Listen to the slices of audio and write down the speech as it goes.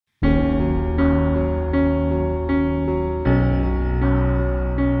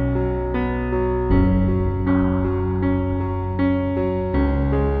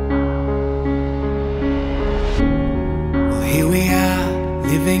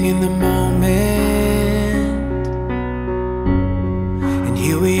living in the moment, and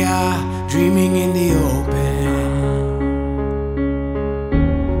here we are dreaming in the open.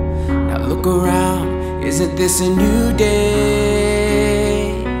 Now look around, isn't this a new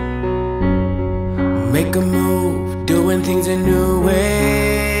day? Make a move, doing things a new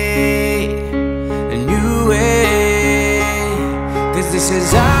way, a new way. 'Cause this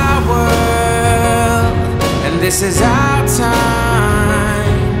is our world, and this is our time.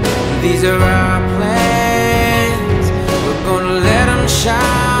 These are our plans, we're gonna let them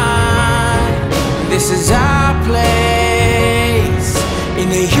shine. This is our place in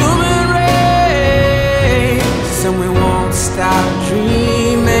the human race, and we won't stop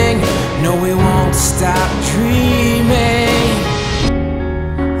dreaming. No, we won't stop dreaming.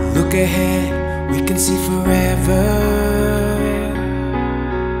 Look ahead, we can see forever.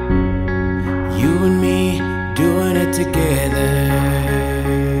 You and me doing it together.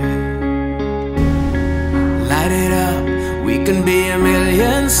 Light it up, we can be a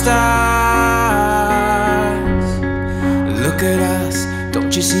million stars. Look at us,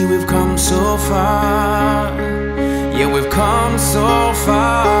 don't you see we've come so far? Yeah, we've come so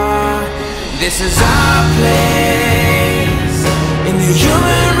far. This is our place in the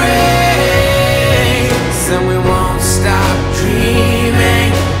human race, and we won't stop dreaming.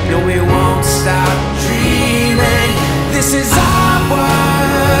 No, we won't stop dreaming. This is our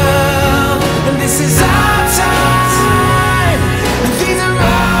world, and this is our time. These are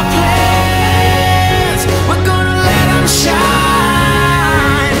our plans, we're gonna let them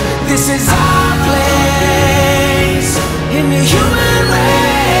shine. This is our place in the human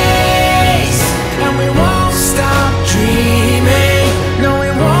race, and we won't stop dreaming. No,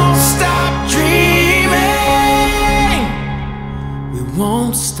 we won't stop dreaming. We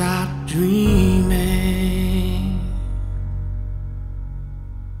won't stop dreaming.